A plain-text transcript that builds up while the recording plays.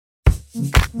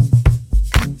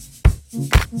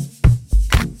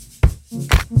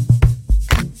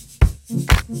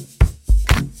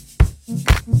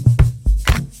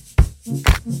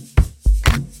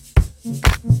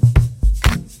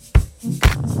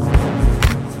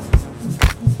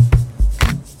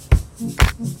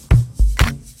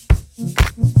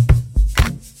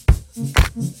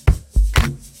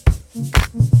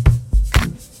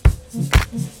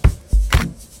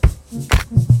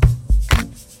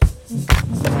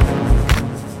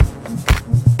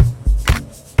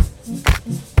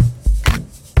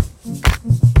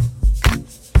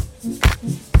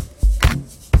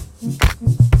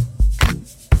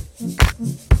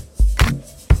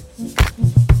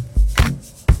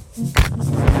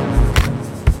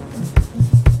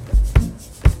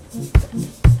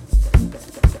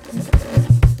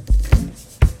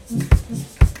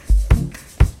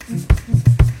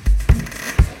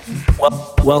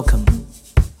Welcome.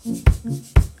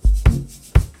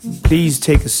 Please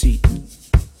take a seat.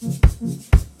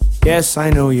 Yes, I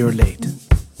know you're late.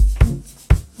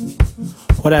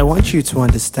 What I want you to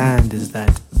understand is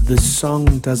that the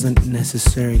song doesn't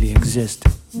necessarily exist.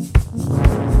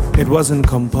 It wasn't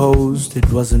composed, it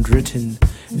wasn't written,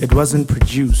 it wasn't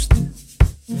produced.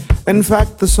 In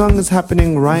fact, the song is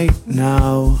happening right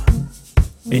now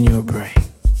in your brain.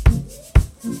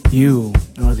 You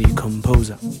are the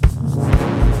composer.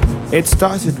 It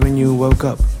started when you woke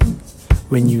up,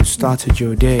 when you started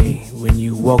your day, when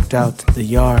you walked out the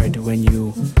yard, when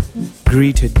you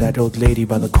greeted that old lady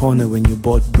by the corner, when you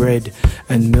bought bread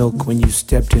and milk, when you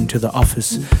stepped into the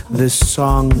office. This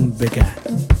song began.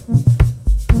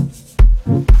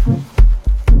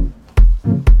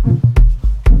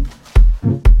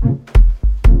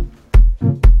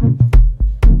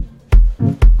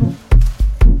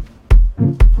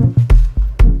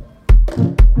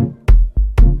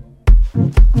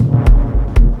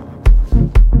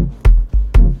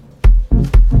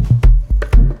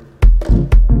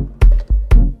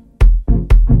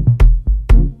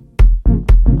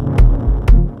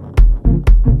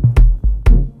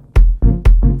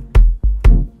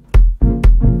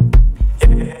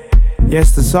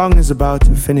 Yes, the song is about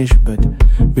to finish, but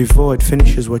before it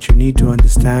finishes, what you need to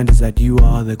understand is that you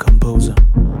are the composer.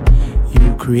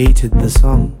 You created the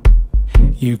song.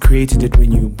 You created it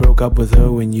when you broke up with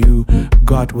her, when you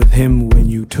got with him, when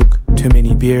you took too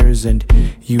many beers and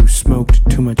you smoked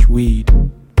too much weed.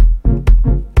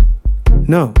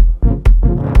 No,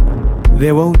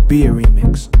 there won't be a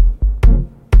remix.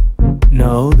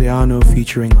 No, there are no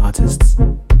featuring artists.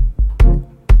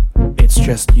 It's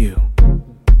just you.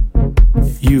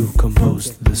 You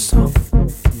composed the song.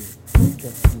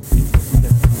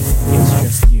 It's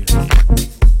just you.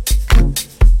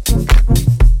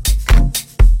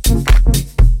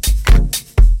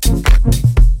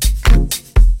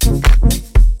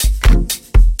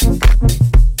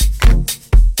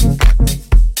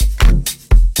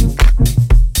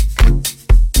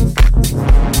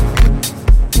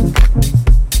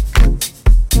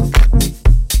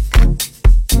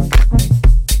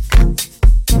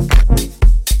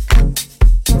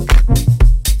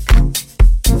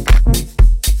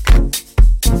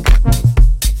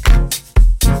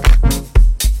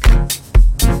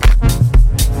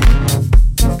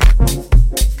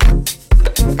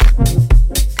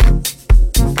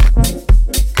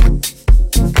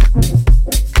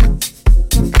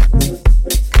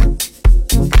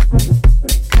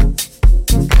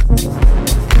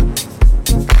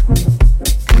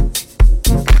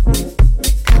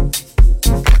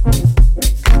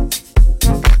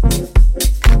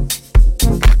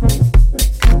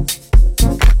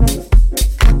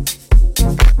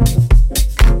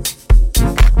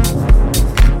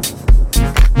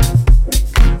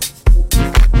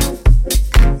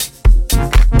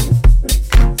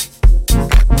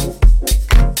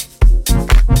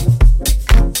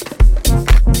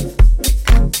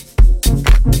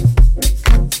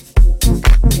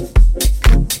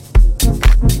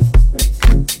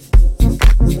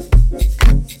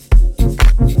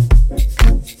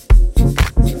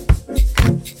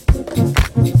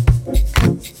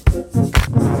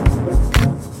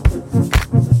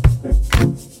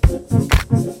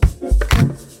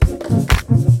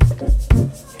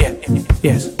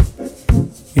 Yes,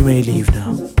 you may leave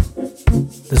now.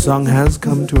 The song has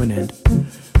come to an end.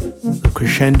 The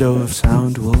crescendo of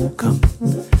sound will come.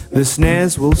 The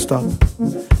snares will stop.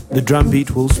 The drum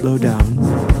beat will slow down.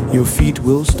 Your feet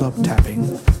will stop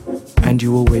tapping. And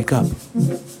you will wake up.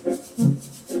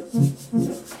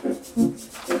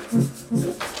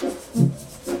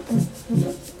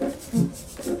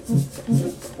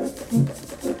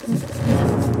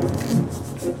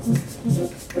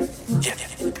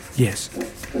 Yes,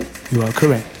 you are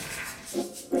correct.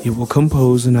 You will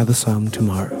compose another song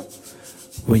tomorrow.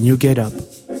 When you get up,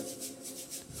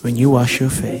 when you wash your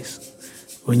face,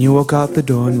 when you walk out the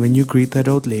door and when you greet that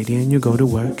old lady and you go to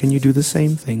work and you do the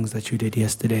same things that you did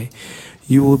yesterday,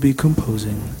 you will be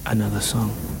composing another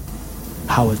song.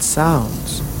 How it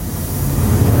sounds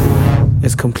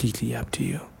is completely up to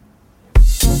you.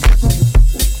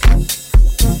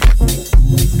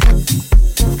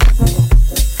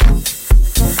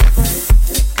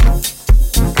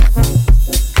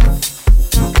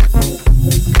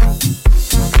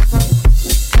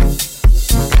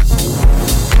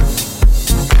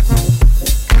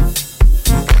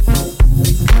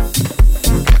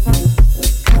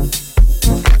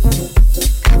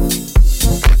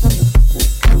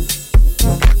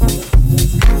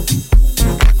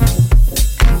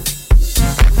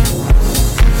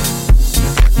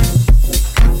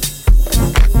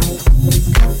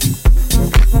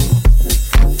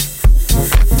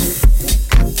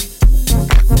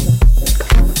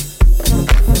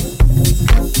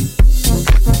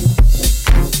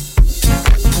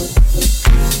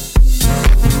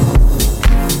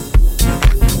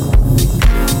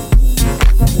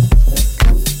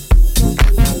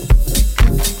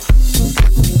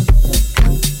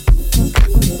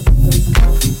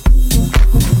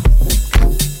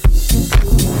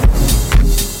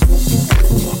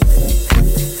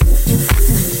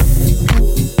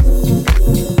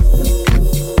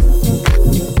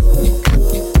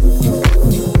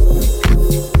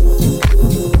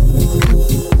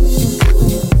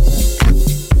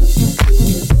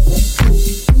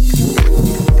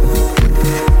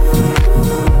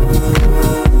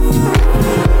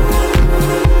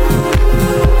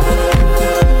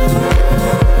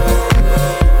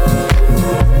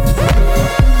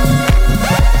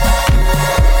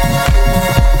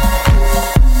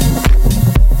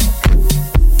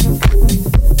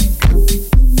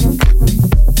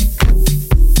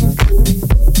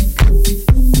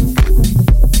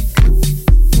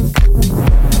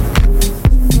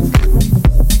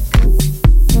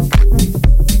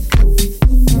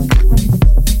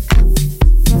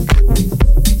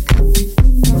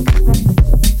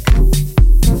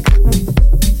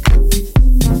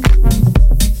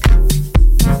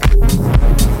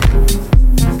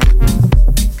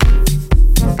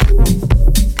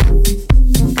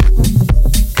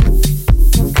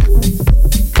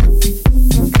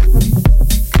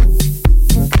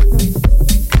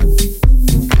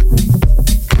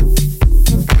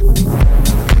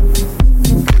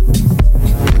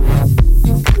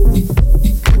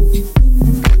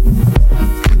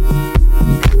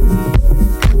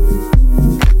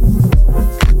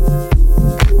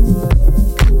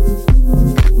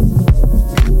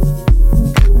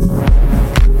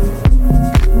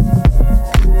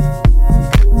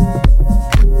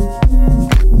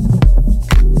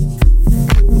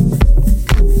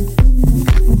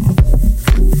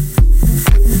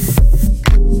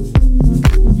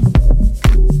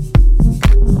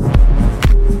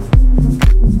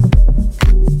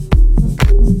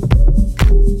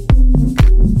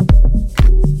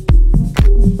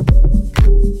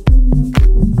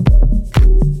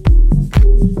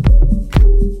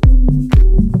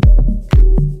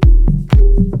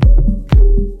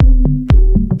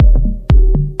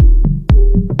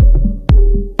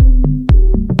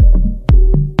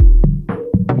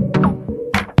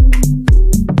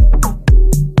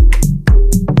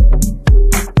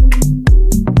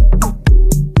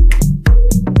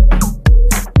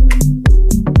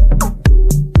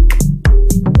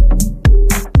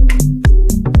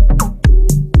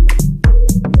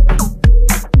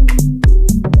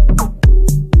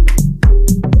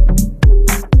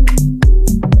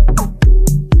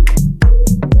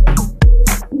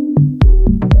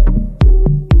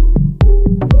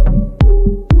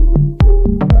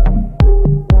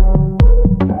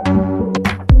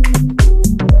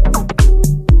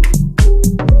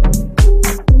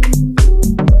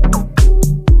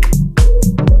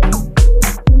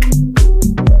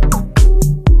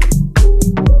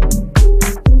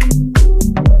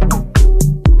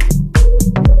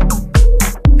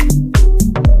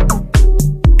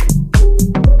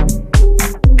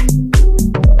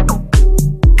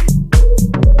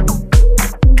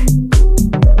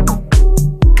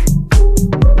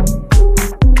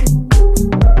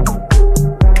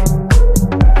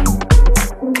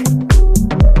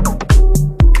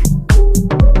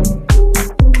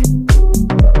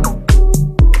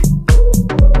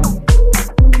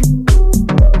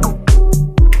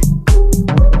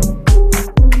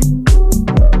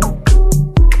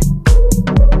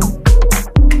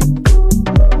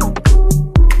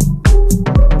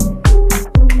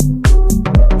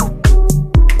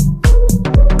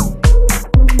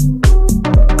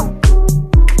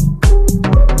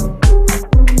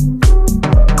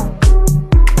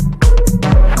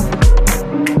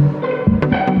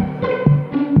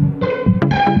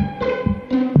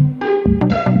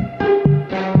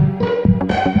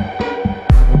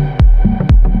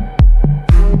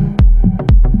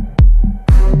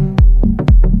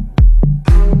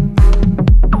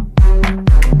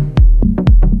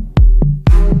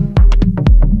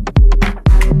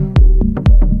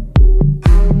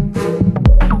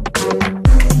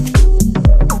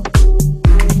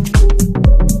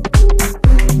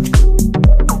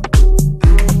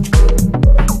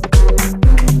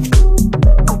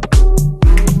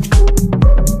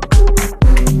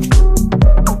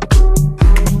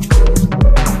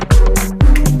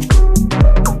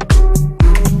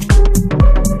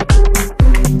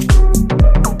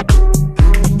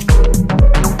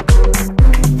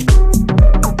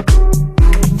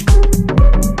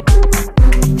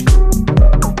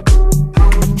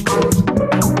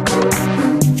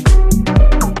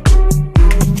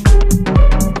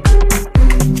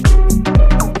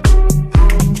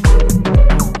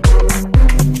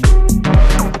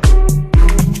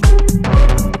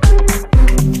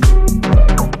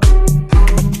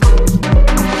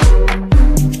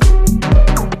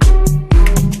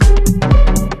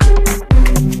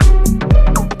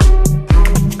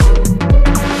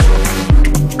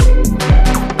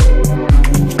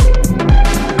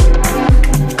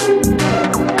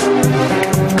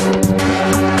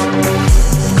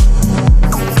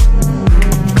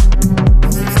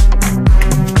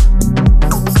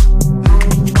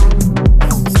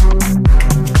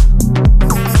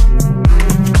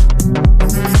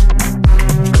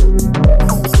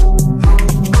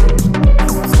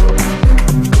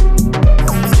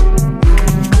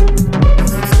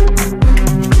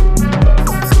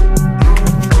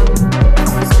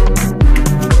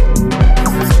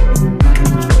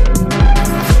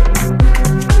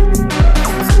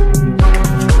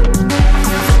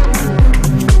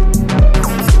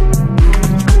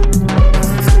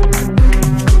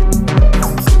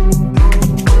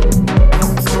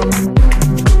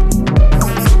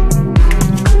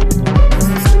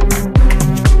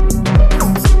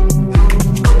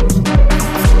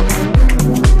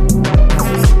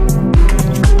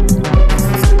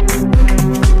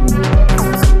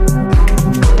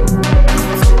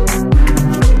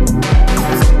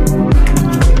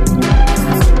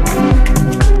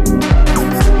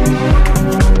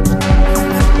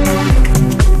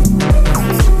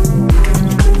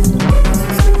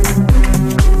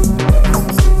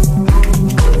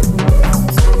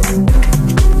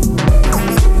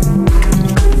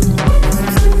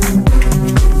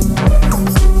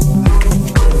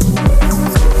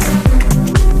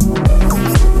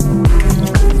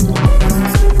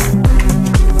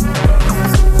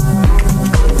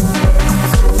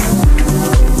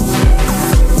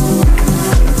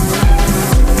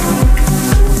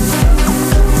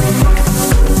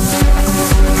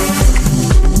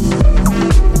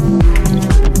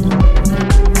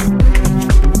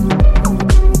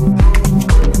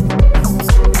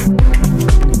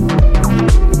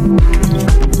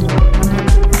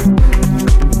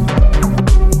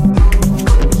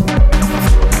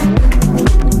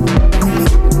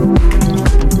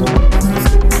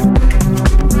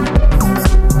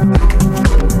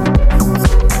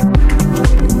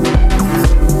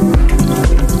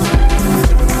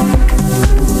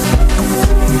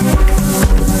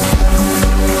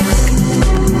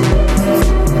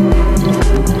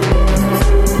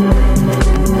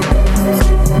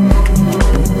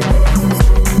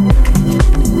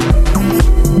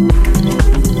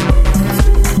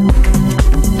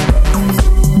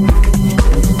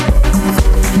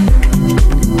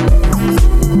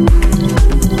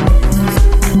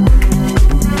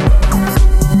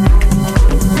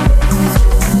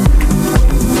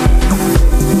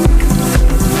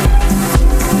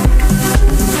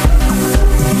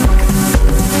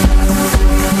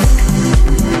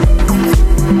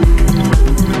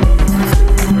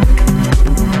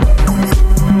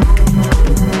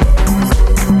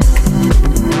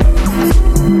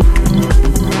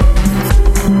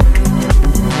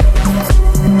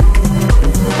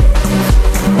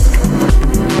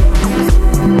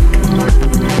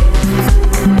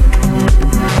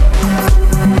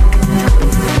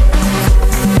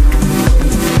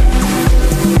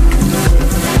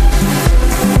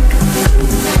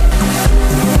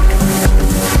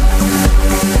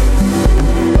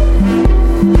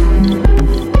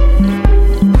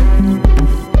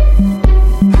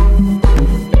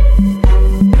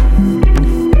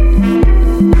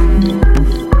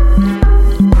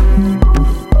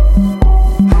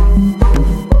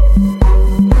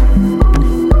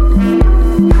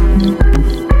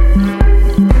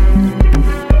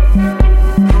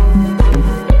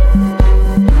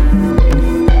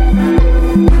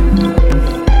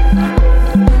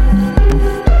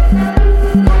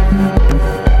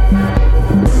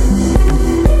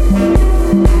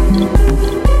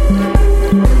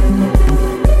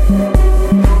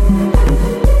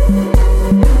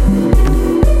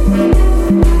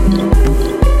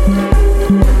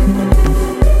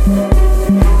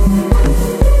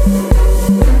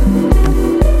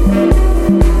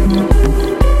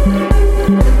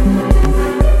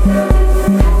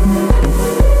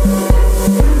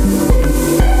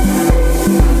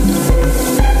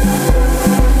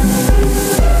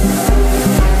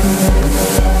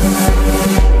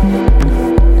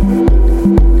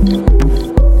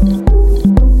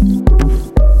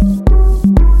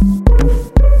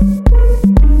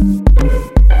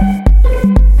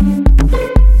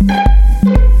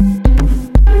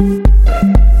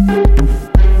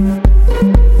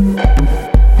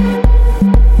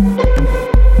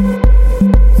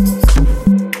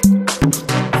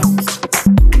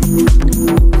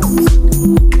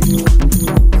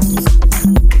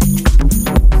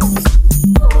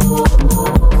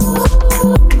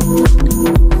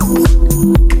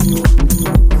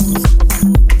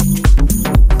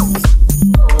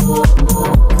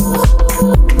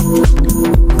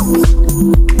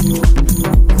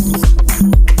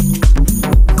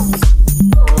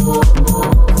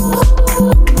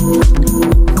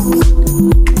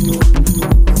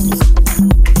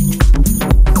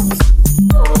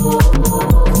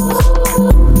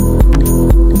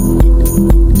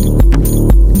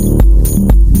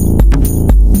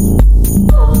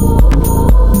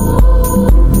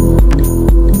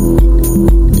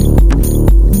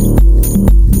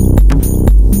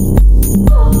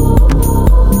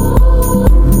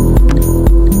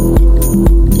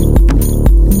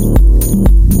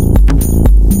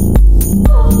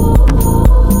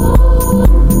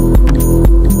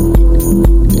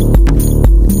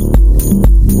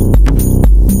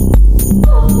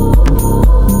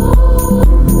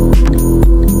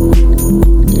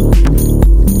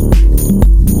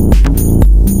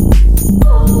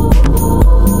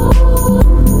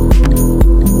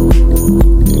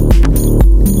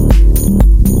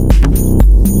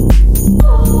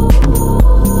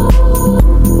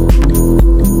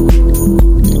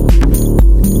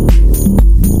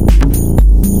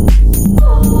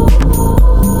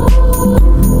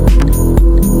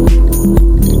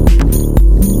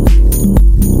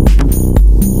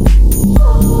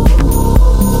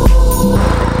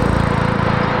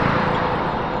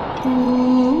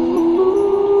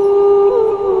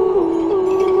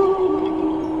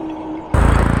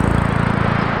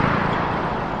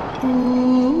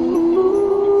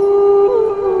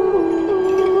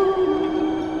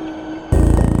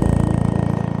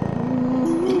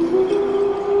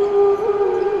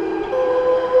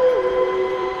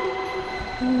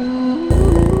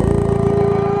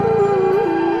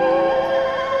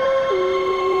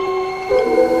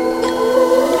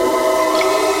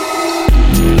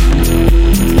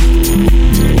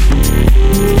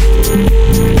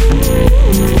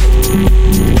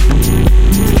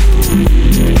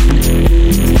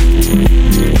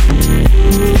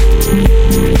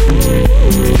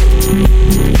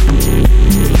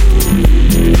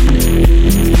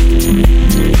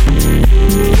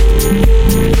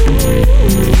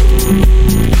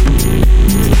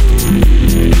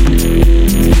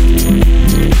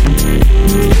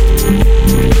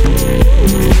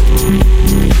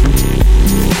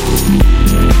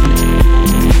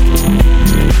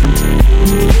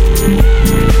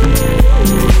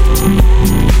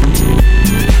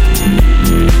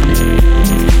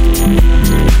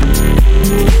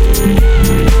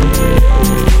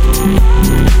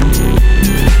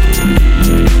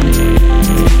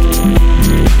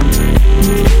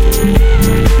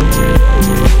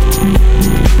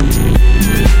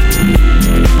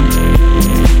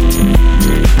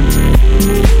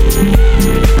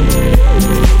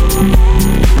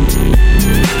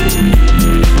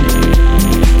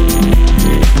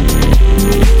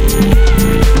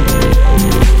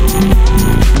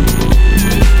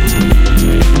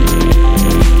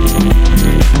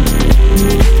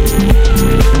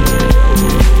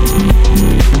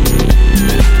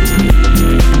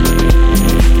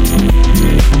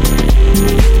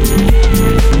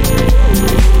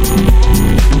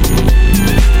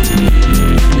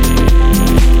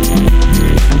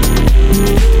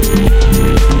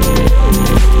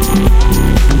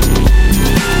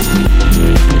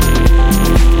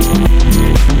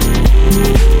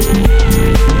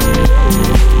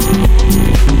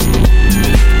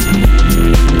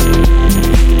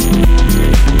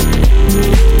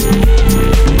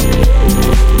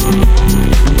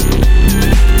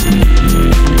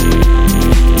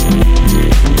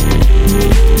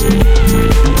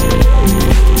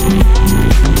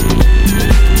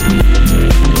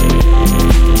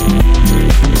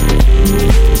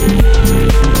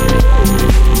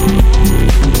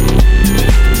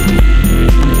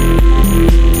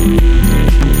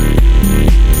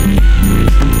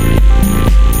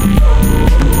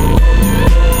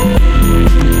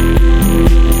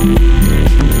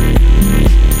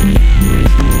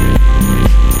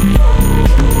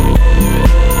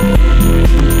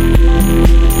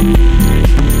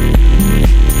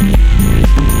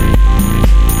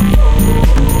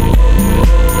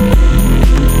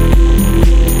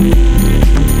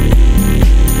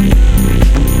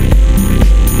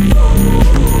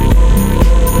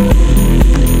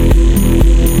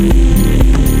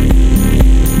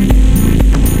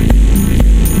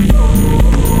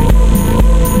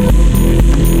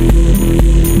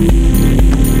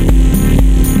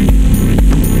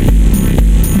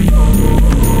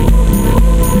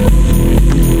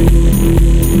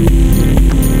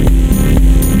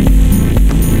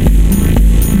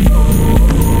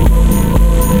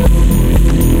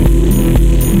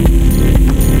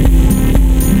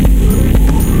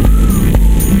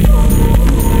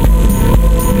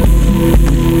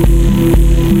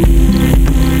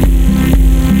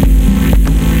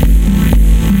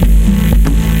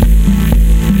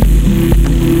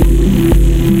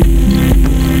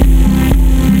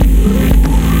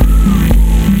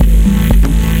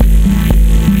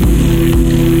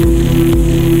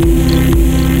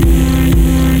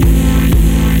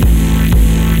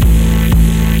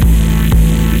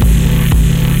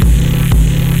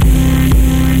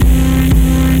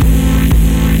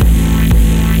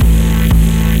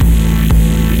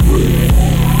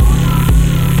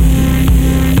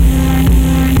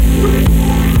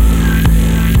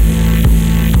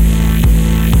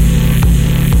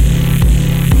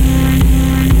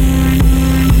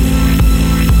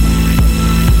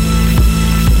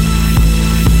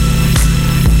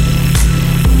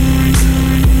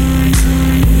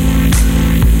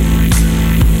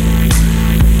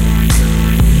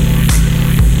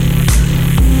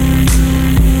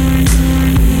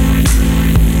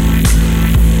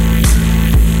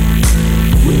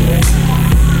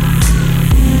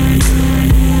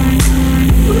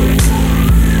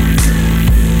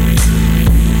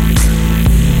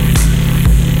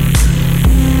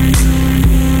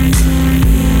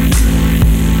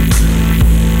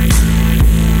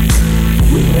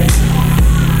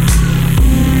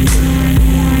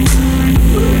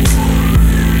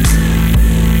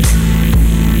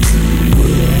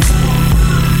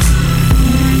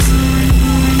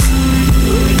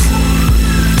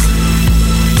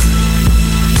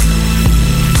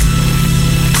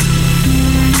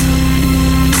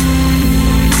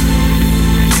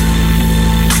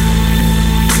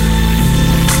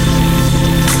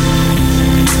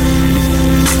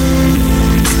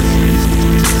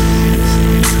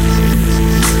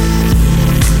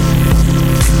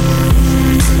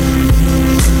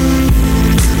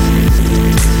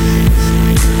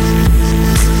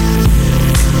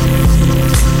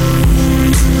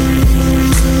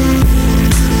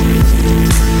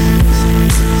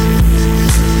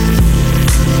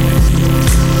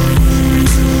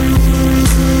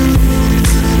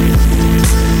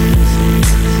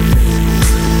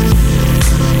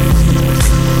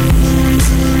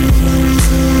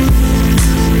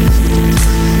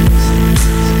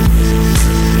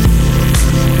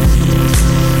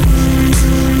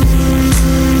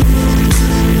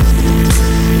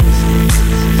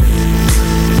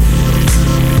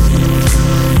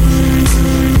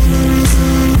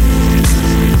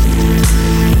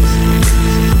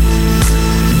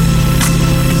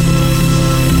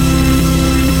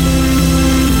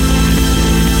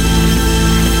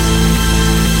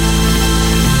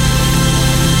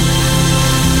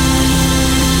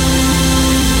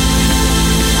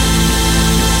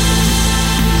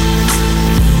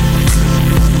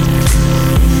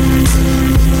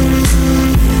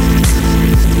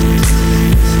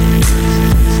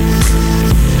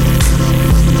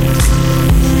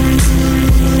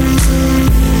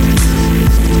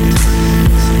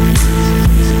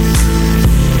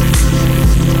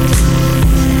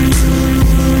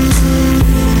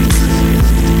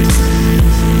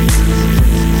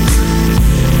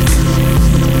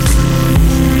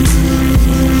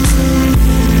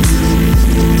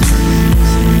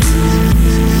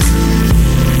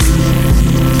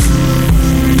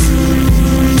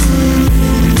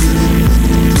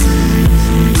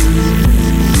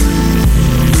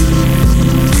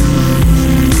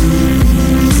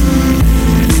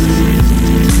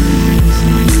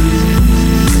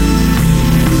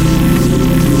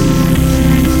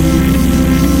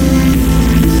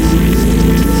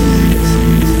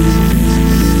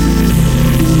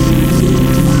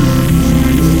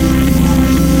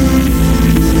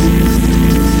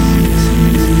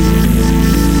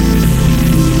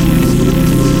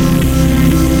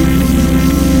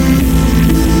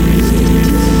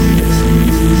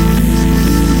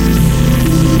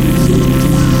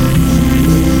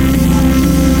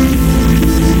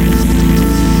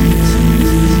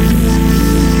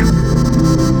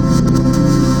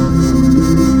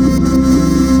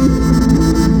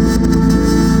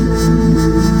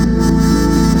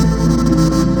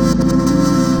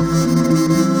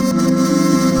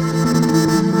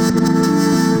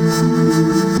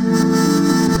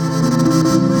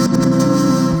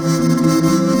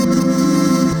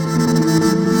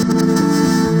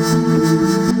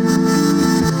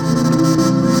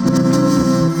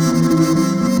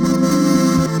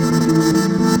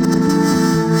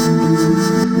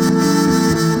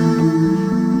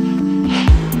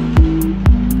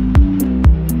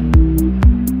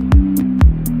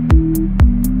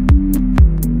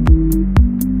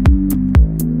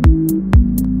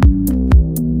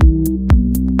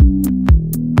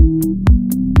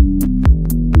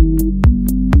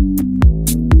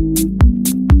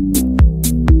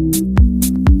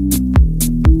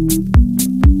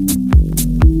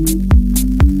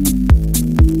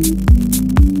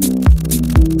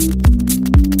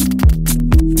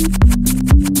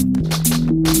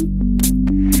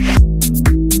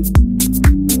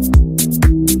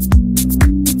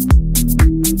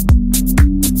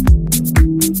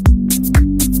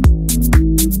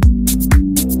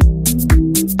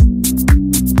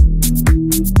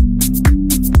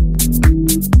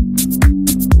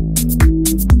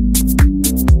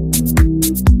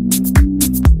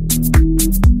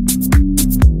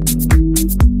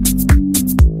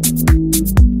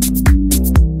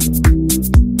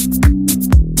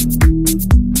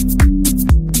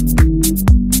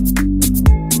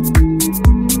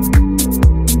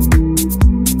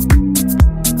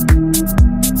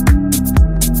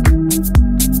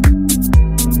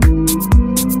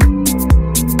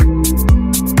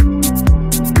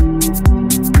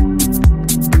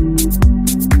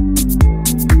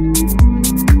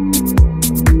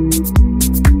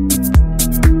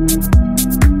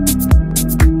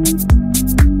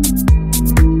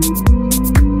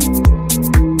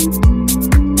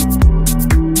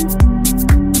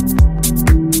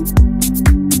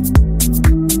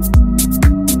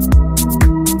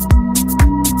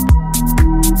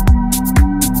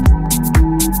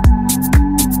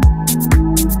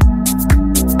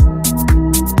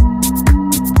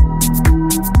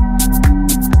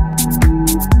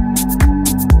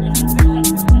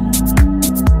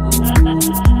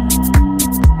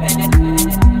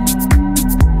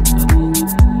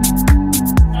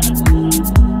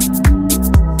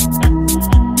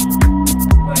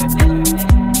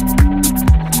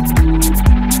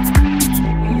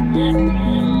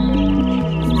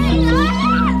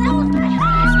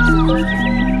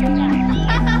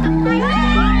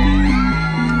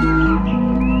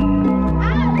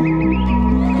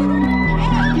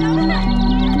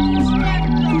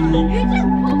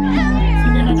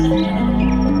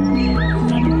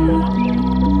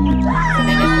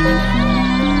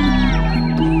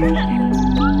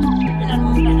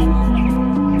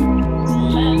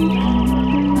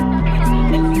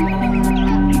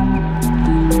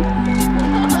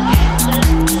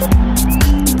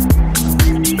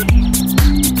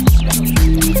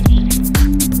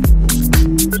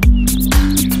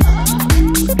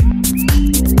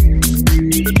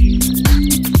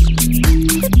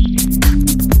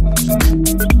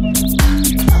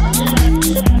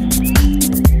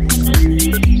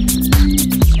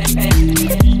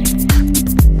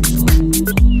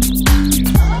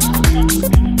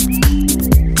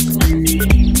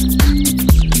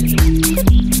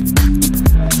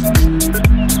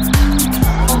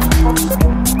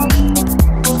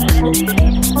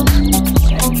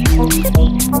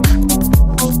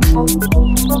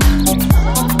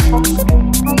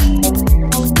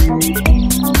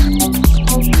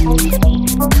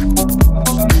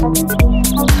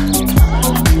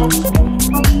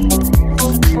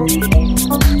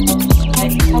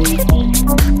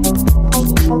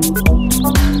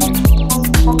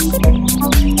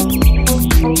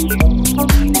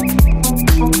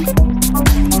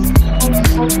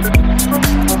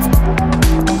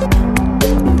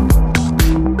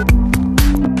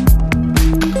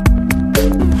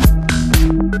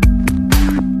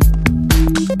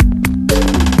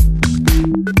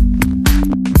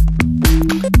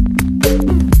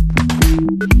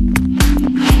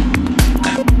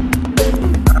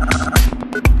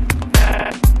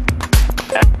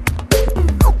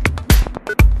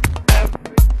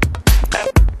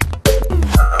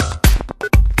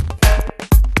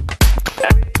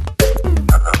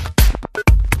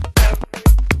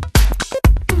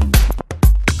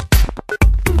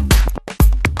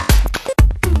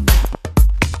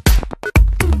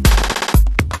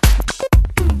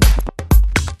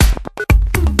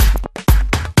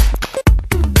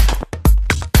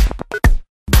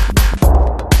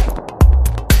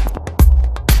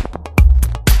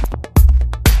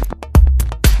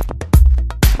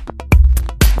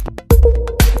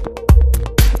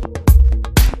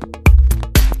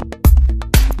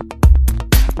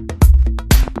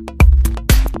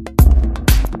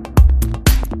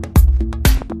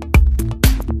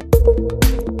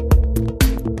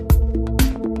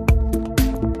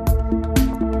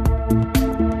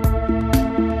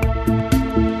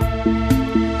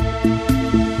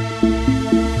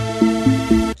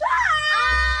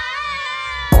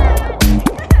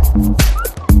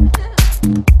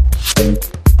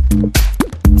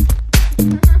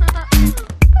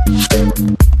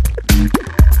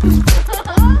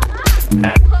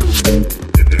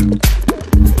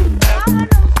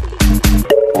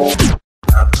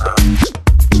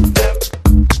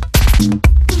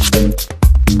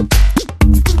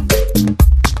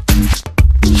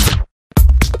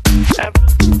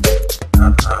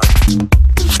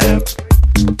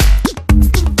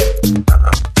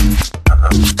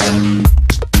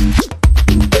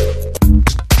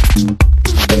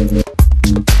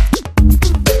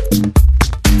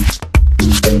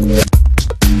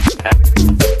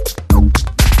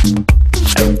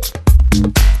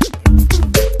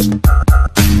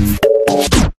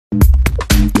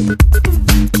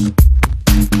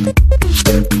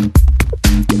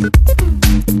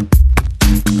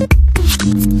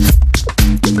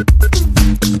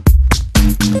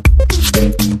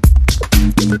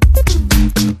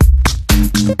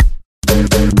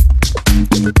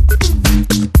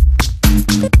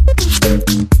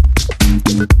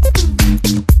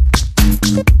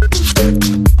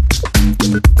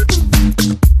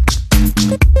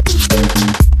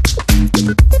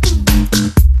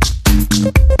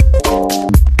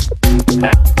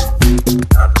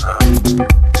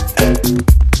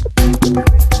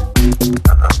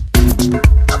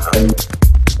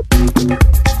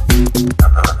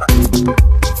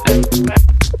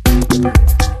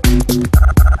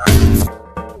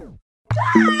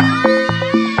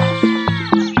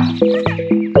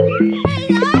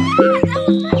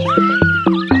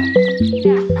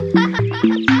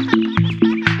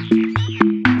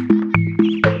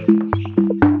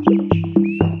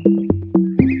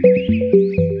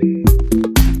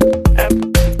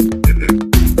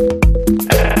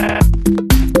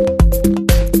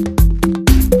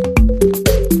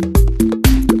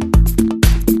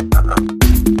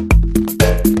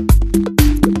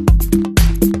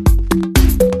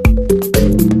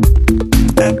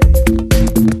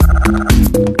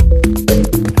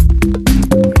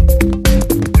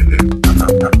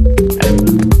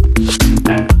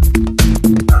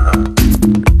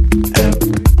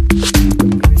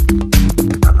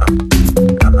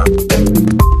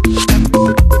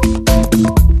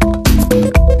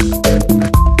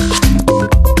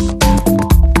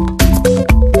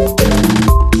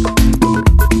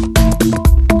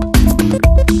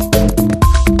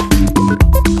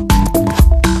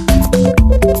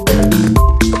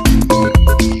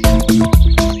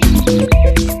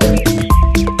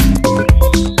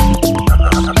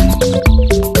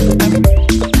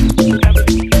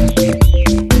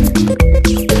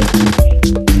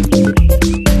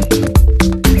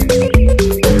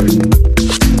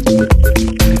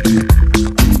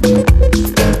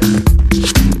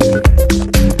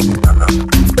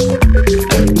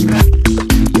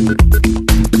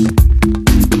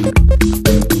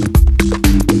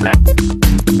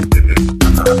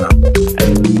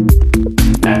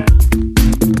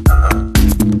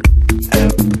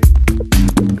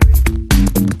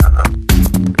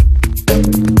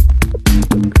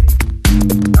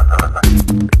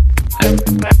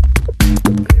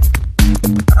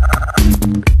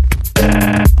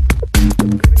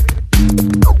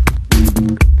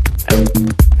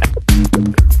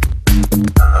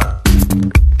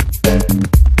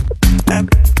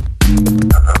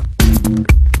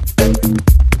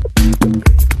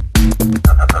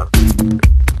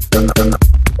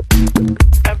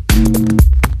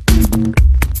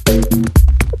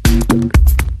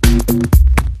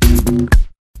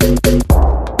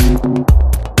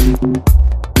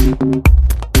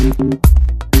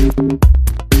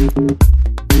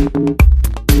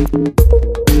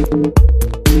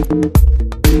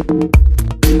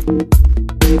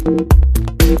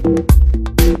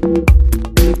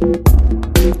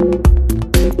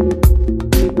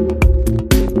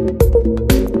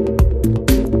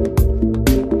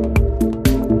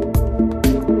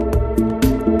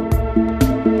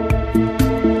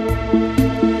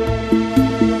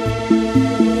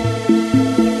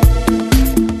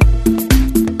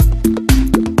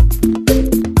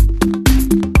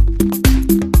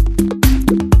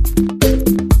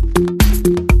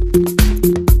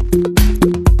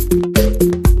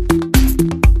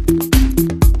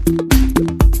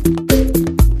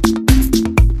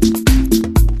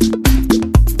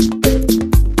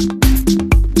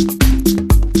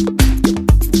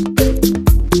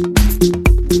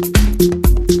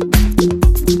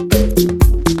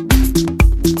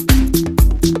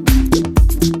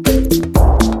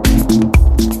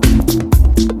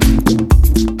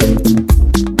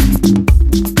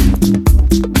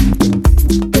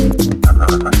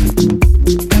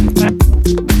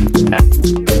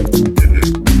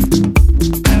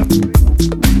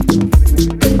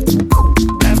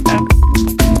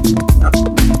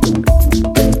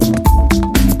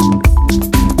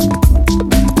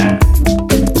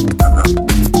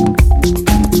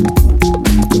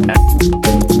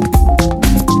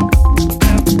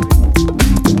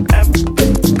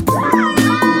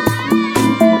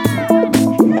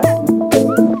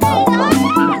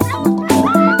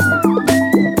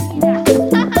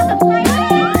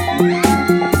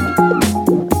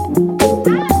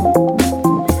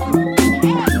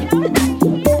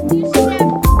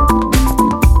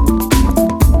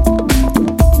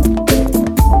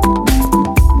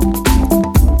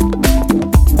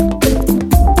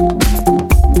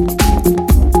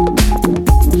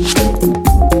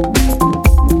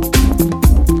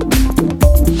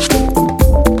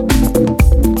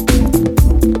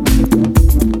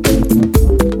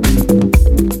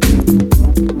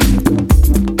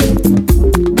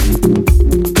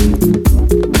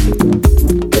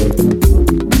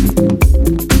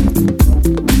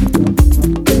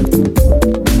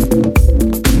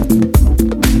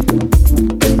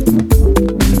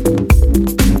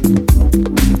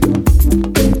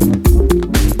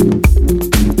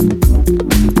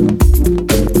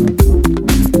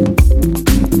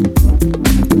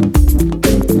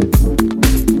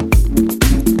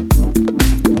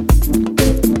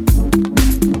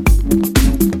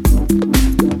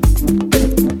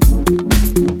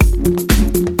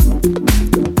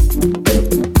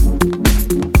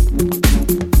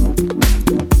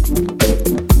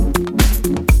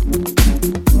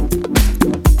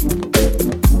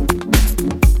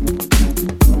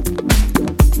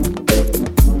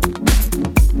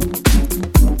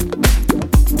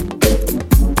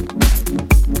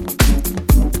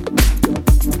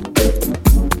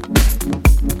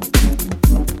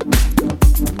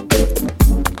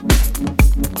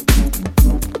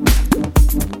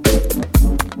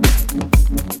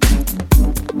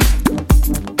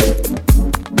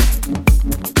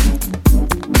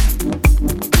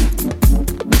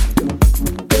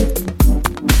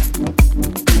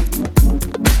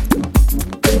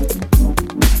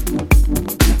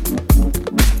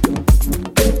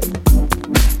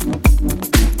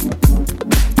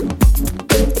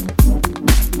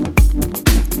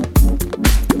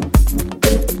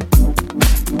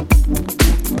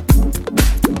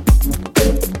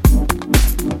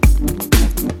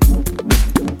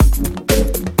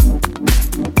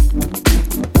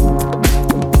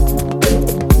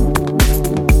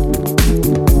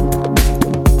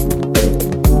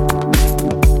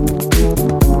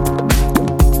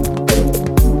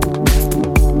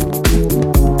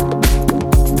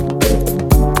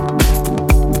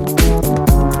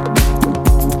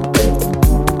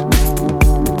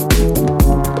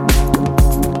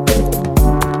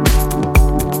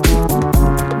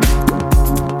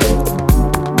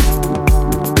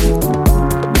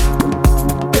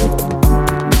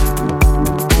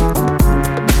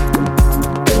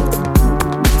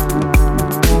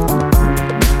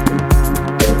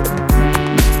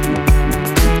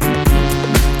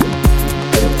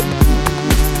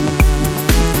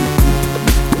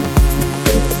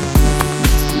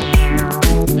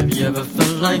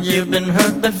 like you've been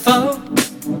hurt before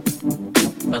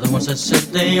by the ones that said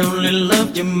they only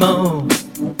loved you more.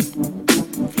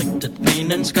 Inflicted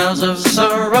pain and scars of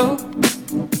sorrow,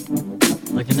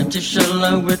 like an empty shell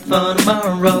I wait for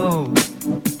tomorrow.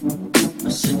 I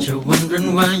said you're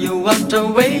wondering why you walked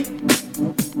away.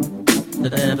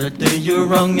 Did I ever do you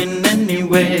wrong in any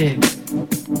way?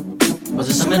 Was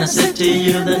it something I said to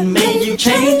you that made you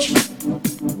change?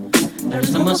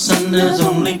 There's no more sun, there's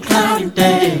only cloudy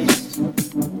days.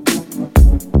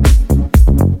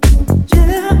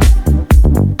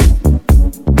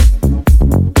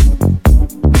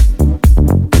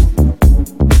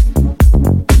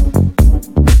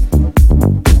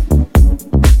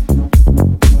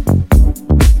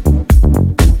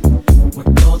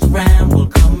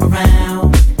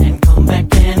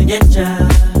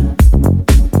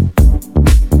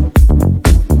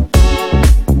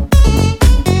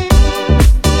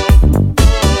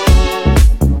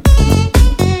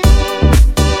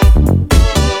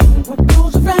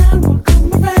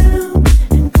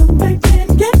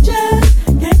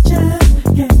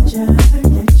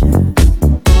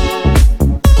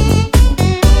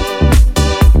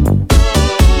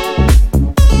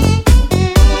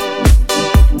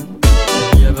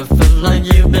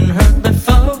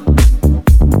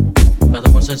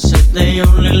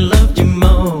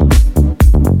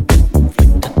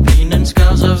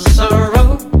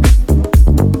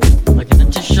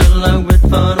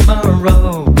 for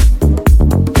tomorrow.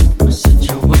 I said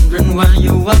you're wondering why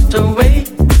you walked away.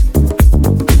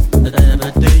 Did I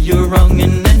ever do you wrong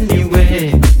in any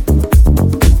way?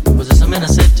 Was it something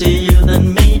I said to you that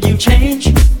made you change?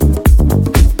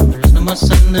 There is no more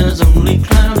sun, there's only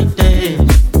cloudy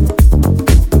days.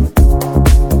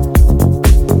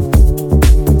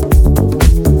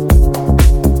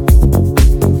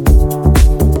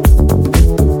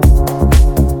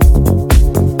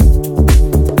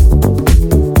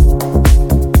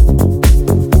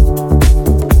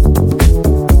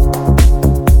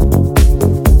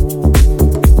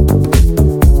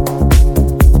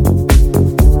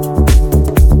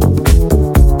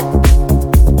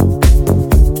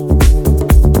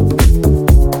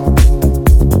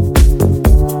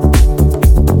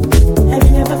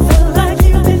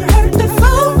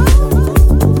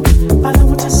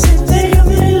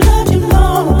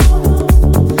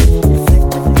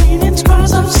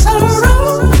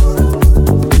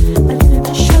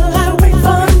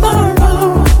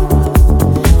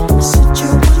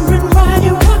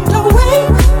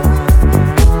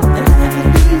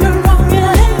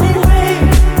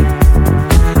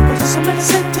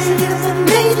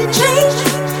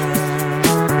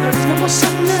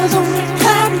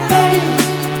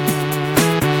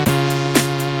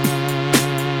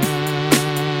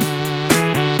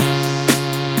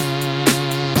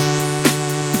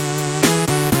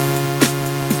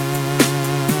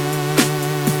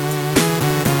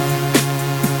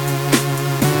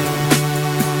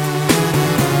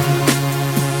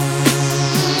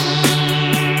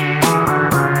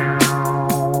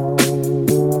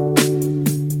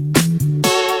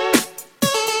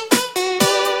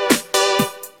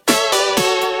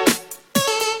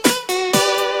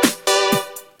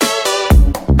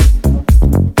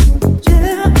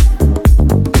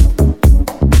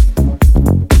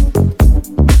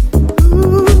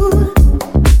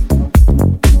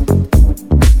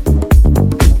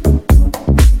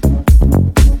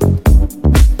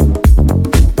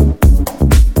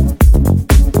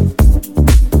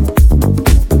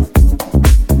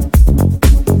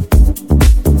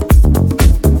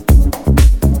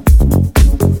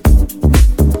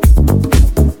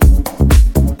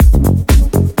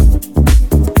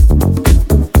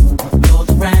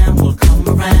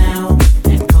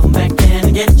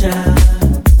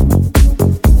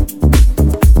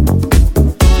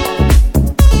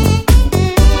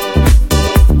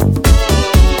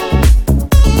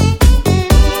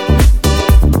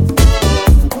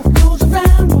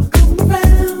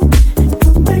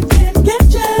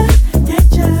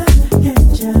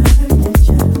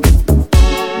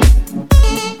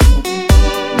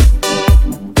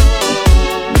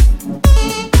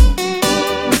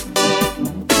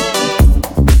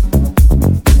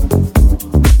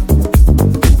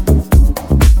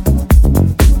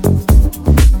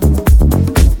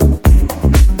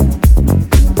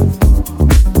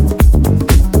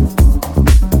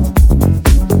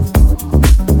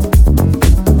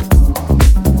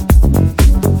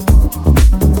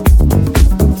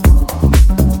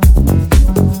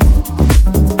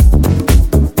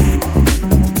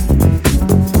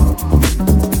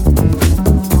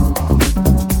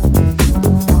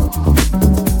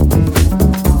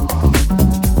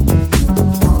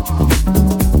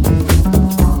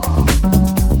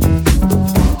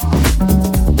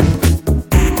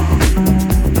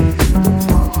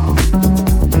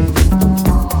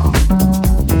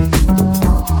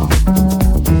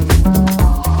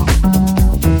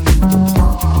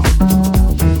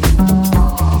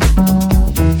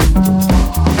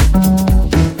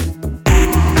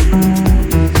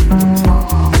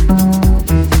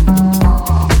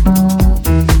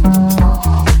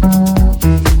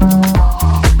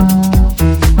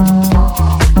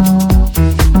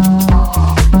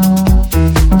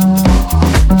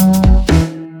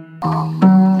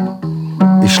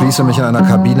 schließe mich in einer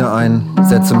Kabine ein,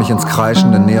 setze mich ins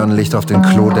kreischende Neonlicht auf den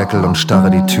Klodeckel und starre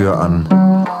die Tür an.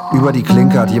 Über die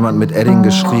Klinke hat jemand mit Edding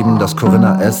geschrieben, dass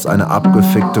Corinna S. eine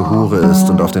abgefickte Hure ist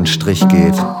und auf den Strich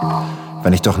geht.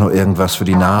 Wenn ich doch nur irgendwas für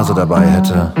die Nase dabei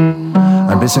hätte.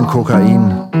 Ein bisschen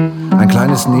Kokain, ein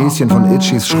kleines Näschen von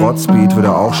Itchys Schrottspeed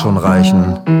würde auch schon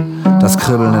reichen. Das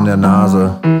Kribbeln in der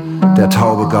Nase, der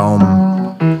taube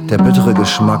Gaumen, der bittere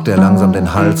Geschmack, der langsam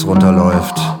den Hals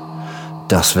runterläuft.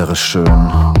 Das wäre schön.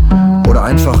 Oder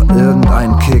einfach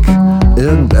irgendein Kick,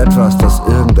 irgendetwas, das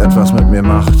irgendetwas mit mir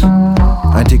macht.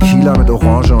 Ein Tequila mit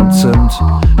Orange und Zimt,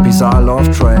 Bizarre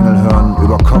Love Triangle hören,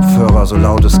 über Kopfhörer, so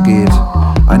laut es geht.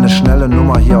 Eine schnelle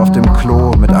Nummer hier auf dem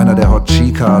Klo mit einer der Hot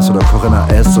Chicas oder Corinna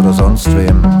S. oder sonst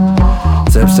wem.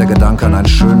 Selbst der Gedanke an einen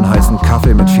schönen heißen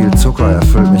Kaffee mit viel Zucker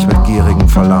erfüllt mich mit gierigem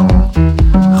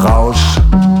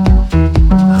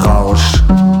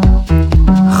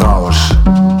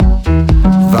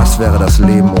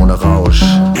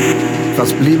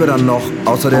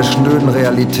Außer der schnöden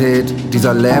Realität,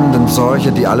 dieser lähmenden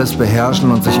Seuche, die alles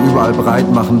beherrschen und sich überall breit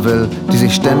machen will, die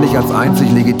sich ständig als einzig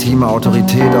legitime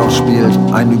Autorität aufspielt,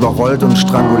 einen überrollt und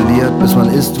stranguliert, bis man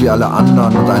ist wie alle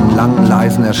anderen und einen langen,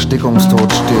 leisen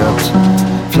Erstickungstod stirbt.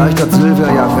 Vielleicht hat Silvia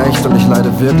ja recht und ich leide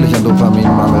wirklich an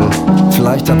Dopaminmangel.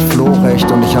 Vielleicht hat Flo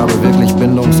recht und ich habe wirklich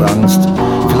Bindungsangst.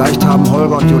 Vielleicht haben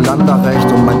Holger und Jolanda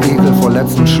recht und mein Ekel vor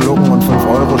letzten Schlucken und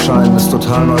 5-Euro-Scheinen ist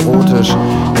total neurotisch.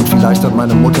 Und vielleicht hat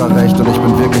meine Mutter recht und ich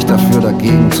bin wirklich dafür,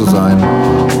 dagegen zu sein.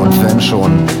 Und wenn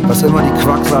schon, was immer die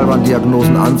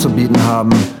Quacksalbern-Diagnosen anzubieten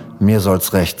haben, mir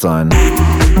soll's recht sein.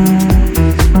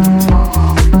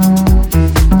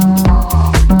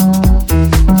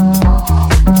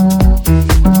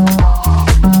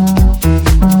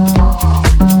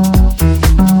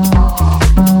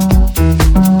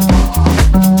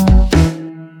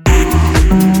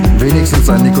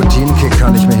 Ein Nikotinkick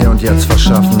kann ich mir hier und jetzt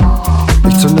verschaffen.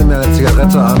 Ich zünde mir eine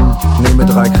Zigarette an, nehme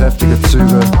 3 kräftige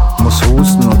Züge, muss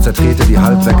husten und zertrete die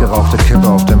halb weggerauchte Kippe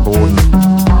auf dem Boden.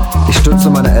 Ich stütze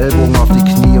meine Ellbogen auf die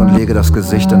Knie und lege das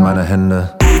Gesicht in meine Hände.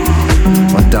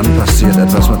 Und dann passiert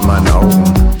etwas mit meinen Augen.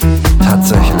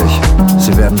 Tatsächlich,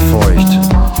 sie werden feucht.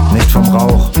 Nicht vom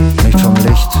Rauch, nicht vom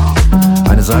Licht.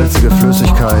 Eine salzige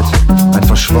Flüssigkeit, ein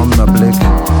verschwommener Blick,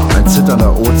 ein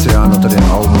zitternder Ozean unter den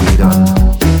Augenlidern.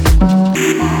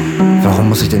 Warum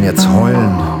muss ich denn jetzt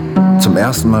heulen? Zum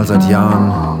ersten Mal seit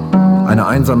Jahren. Eine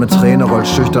einsame Träne rollt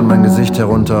schüchtern mein Gesicht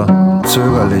herunter,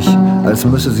 zögerlich, als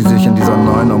müsse sie sich in dieser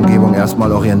neuen Umgebung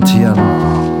erstmal orientieren.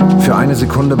 Für eine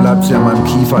Sekunde bleibt sie an meinem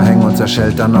Kiefer hängen und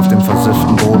zerschellt dann auf dem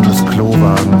versifften Boden des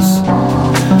Klowagens.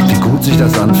 Wie gut sich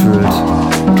das anfühlt.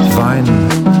 Weinen,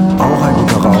 auch ein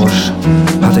guter Rausch.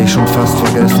 Hatte ich schon fast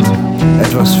vergessen.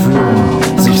 Etwas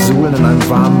fühlen, sich suhlen in einem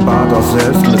warmen Bad aus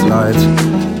Selbstmitleid.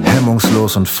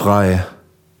 Hemmungslos und frei.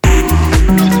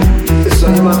 Ist da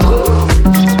jemand drin?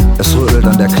 Es rüttelt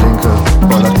an der Klinke,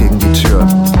 bollert gegen die Tür.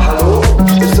 Hallo?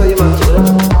 Ist da jemand drin?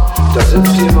 Da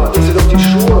sitzt jemand, ich sehe doch die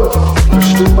Schuhe.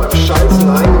 Bestimmt beim Scheißen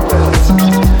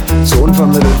eingepennt. So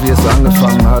unvermittelt wie es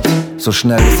angefangen hat, so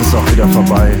schnell ist es auch wieder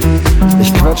vorbei.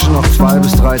 Ich quetsche noch 2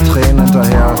 bis 3 Tränen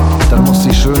hinterher, dann muss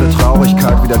die schöne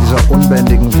Traurigkeit wieder dieser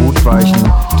unbändigen Wut weichen,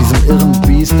 diesem irren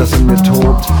Biest, das in mir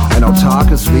tobt, ein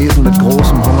autarkes Wesen mit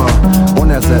großem Hunger,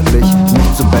 unersättlich,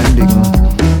 nicht zu bändigen.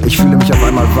 Ich fühle mich auf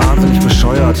einmal wahnsinnig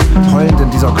bescheuert, heulend in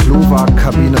dieser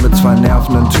Klowagenkabine mit 2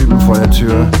 nervenden Typen vor der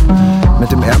Tür.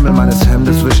 Mit dem Ärmel meines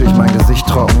Hemdes wische ich mein Gesicht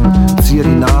trocken, ziehe die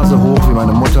Nase hoch wie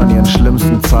meine Mutter in ihren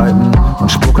schlimmsten Zeiten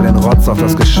und spucke den Rotz auf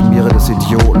das Geschmiere des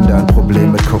Idioten, der ein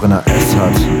Problem mit Corinna S.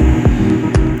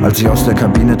 hat. Als ich aus der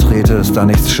Kabine trete, ist da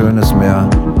nichts Schönes mehr.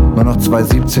 Nur noch 2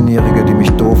 17-Jährige, die mich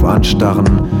doof anstarren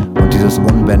und dieses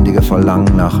unbändige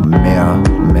Verlangen nach mehr,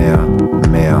 mehr,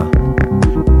 mehr.